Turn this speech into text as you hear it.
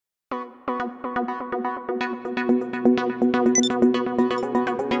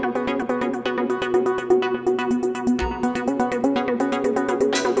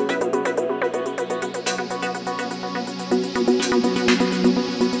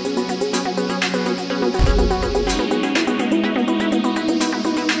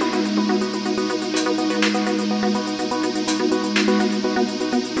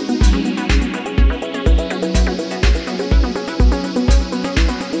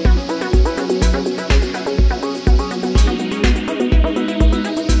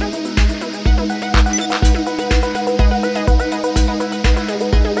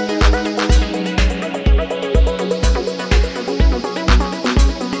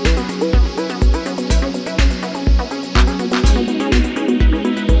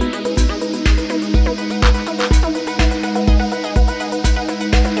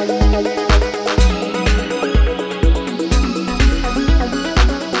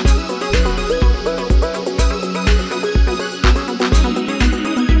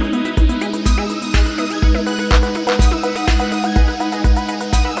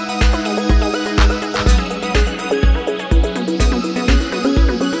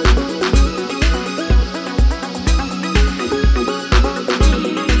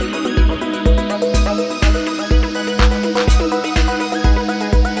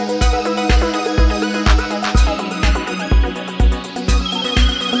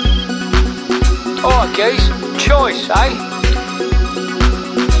case, choice, eh?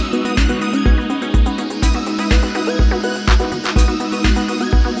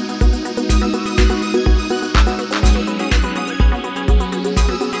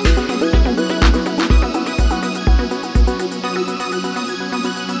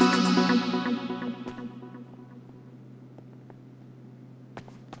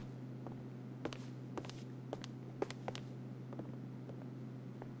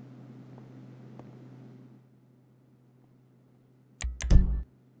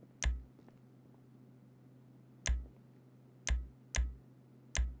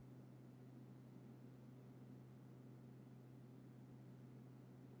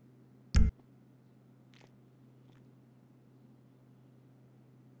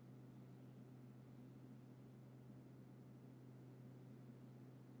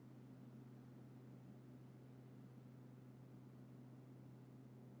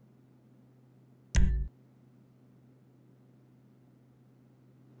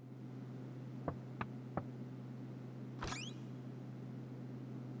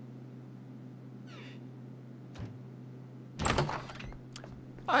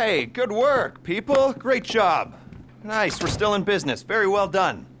 Hey, good work, people. Great job. Nice, we're still in business. Very well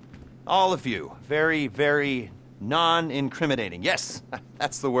done. All of you. Very, very non-incriminating. Yes,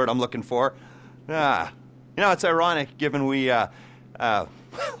 that's the word I'm looking for. You know, it's ironic given we,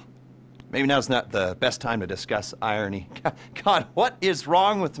 maybe now's not the best time to discuss irony. God, what is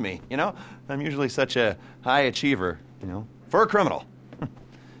wrong with me, you know? I'm usually such a high achiever, you know, for a criminal.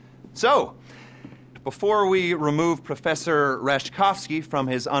 So, before we remove Professor Rashkovsky from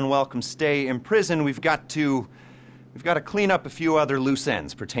his unwelcome stay in prison, we've got to clean up a few other loose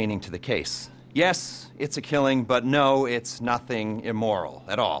ends pertaining to the case. Yes, it's a killing, but no, it's nothing immoral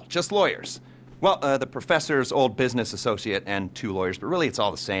at all. Just lawyers. Well, the professor's old business associate and 2 lawyers, but really it's all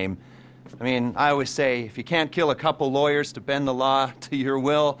the same. I mean, I always say, if you can't kill a couple lawyers to bend the law to your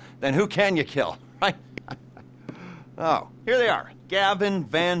will, then who can you kill, right? Oh, here they are. Gavin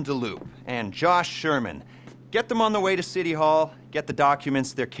Van de Loop and Josh Sherman. Get them on the way to City Hall, get the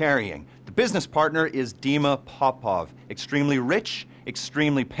documents they're carrying. The business partner is Dima Popov. Extremely rich,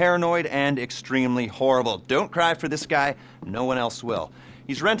 extremely paranoid, and extremely horrible. Don't cry for this guy, no one else will.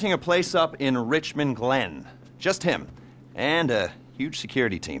 He's renting a place up in Richmond Glen. Just him, and a huge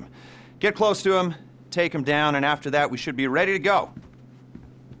security team. Get close to him, take him down, and after that we should be ready to go.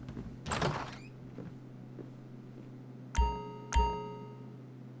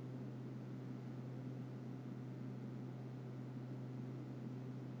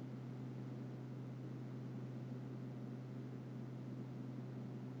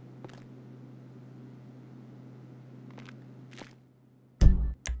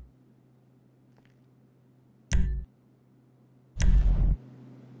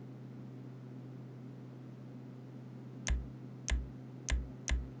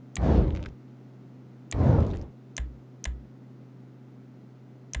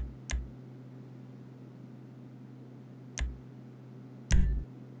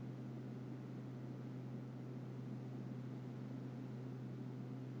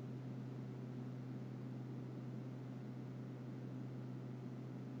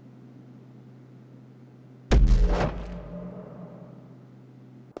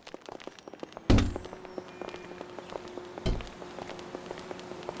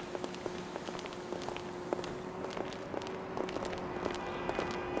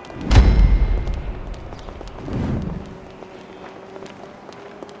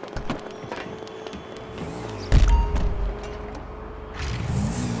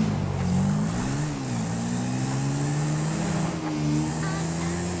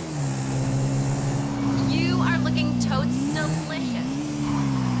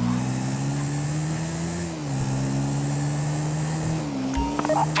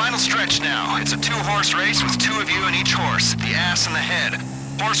 Final stretch now. It's a 2-horse race with 2 of you in each horse, the ass and the head.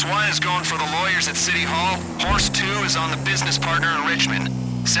 Horse 1 is going for the lawyers at City Hall. Horse 2 is on the business partner in Richmond.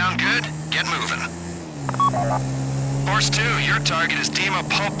 Sound good? Get moving. Horse 2, your target is Dima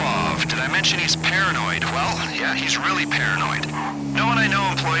Popov. Did I mention he's paranoid? Well, yeah, he's really paranoid. No one I know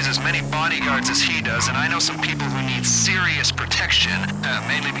employs as many bodyguards as he does, and I know some people who need serious protection,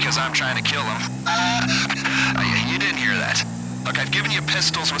 mainly because I'm trying to kill them. You didn't hear that. Look, I've given you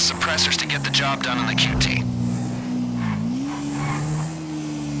pistols with suppressors to get the job done in the QT.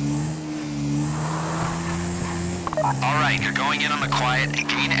 All right, you're going in on the quiet,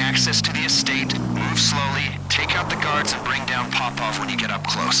 gain access to the estate, move slowly, take out the guards, and bring down Popov when you get up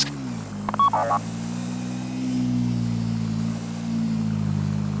close.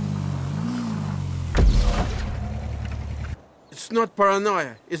 It's not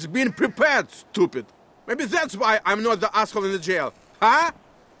paranoia. It's being prepared, stupid. Maybe that's why I'm not the asshole in the jail. Huh?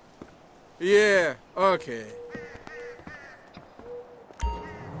 Yeah, okay.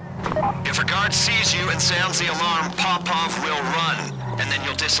 If a guard sees you and sounds the alarm, Popov will run, and then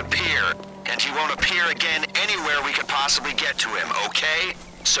you'll disappear. And he won't appear again anywhere we could possibly get to him, okay?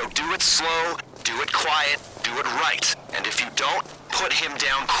 So do it slow, do it quiet, do it right. And if you don't, put him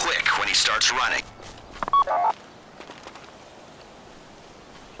down quick when he starts running.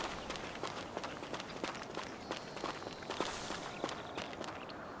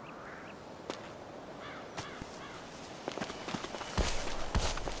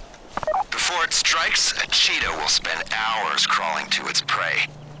 Before it strikes, a cheetah will spend hours crawling to its prey.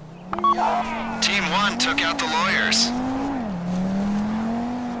 Team 1 took out the lawyers.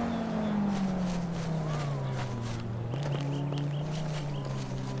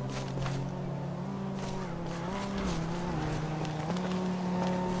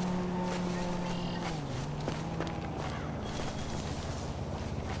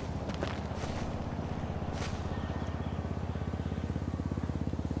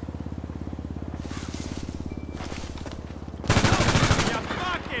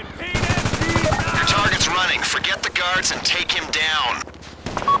 Forget the guards and take him down.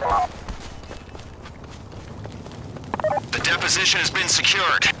 The deposition has been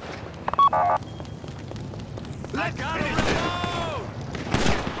secured. Let's go!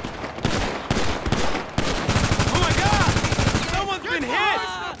 Oh my God! Someone's been hit!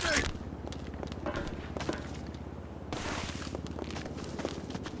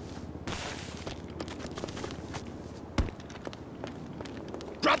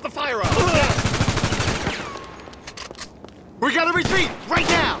 Drop the firearm! We gotta retreat, right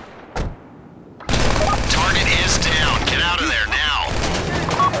now! Target is down. Get out of there now.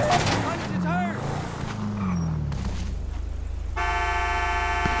 It's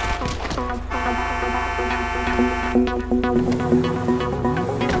hurt.